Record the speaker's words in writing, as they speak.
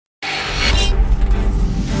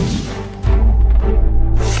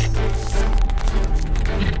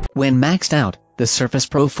When maxed out, the Surface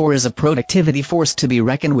Pro 4 is a productivity force to be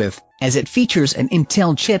reckoned with, as it features an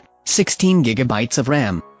Intel chip, 16GB of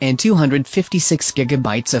RAM, and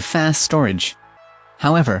 256GB of fast storage.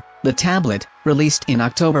 However, the tablet, released in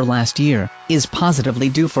October last year, is positively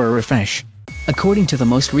due for a refresh. According to the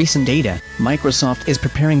most recent data, Microsoft is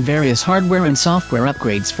preparing various hardware and software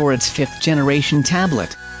upgrades for its 5th-generation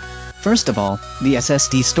tablet. First of all, the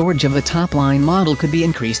SSD storage of the top-line model could be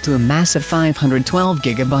increased to a massive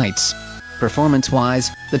 512GB. Performance-wise,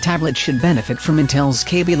 the tablet should benefit from Intel's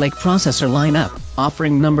Kaby Lake processor lineup,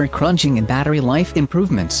 offering number crunching and battery life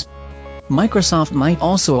improvements. Microsoft might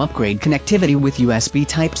also upgrade connectivity with USB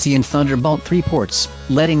Type-C and Thunderbolt 3 ports,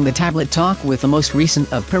 letting the tablet talk with the most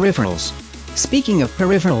recent of peripherals. Speaking of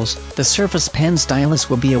peripherals, the Surface Pen stylus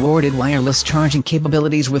will be awarded wireless charging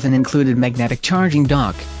capabilities with an included magnetic charging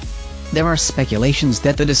dock. There are speculations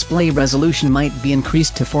that the display resolution might be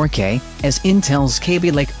increased to 4K, as Intel's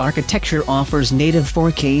Kaby Lake architecture offers native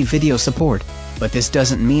 4K video support. But this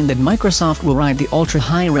doesn't mean that Microsoft will ride the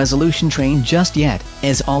ultra-high resolution train just yet,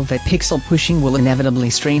 as all that pixel pushing will inevitably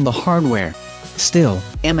strain the hardware. Still,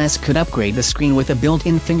 MS could upgrade the screen with a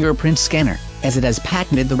built-in fingerprint scanner, as it has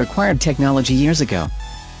patented the required technology years ago.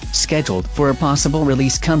 Scheduled for a possible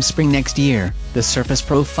release come spring next year, the Surface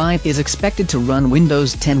Pro 5 is expected to run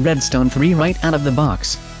Windows 10 Redstone 3 right out of the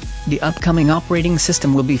box. The upcoming operating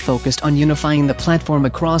system will be focused on unifying the platform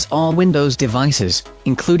across all Windows devices,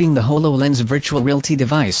 including the HoloLens virtual reality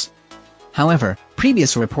device. However,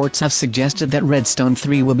 previous reports have suggested that Redstone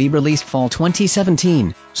 3 will be released fall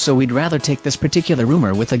 2017, so we'd rather take this particular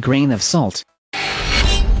rumor with a grain of salt.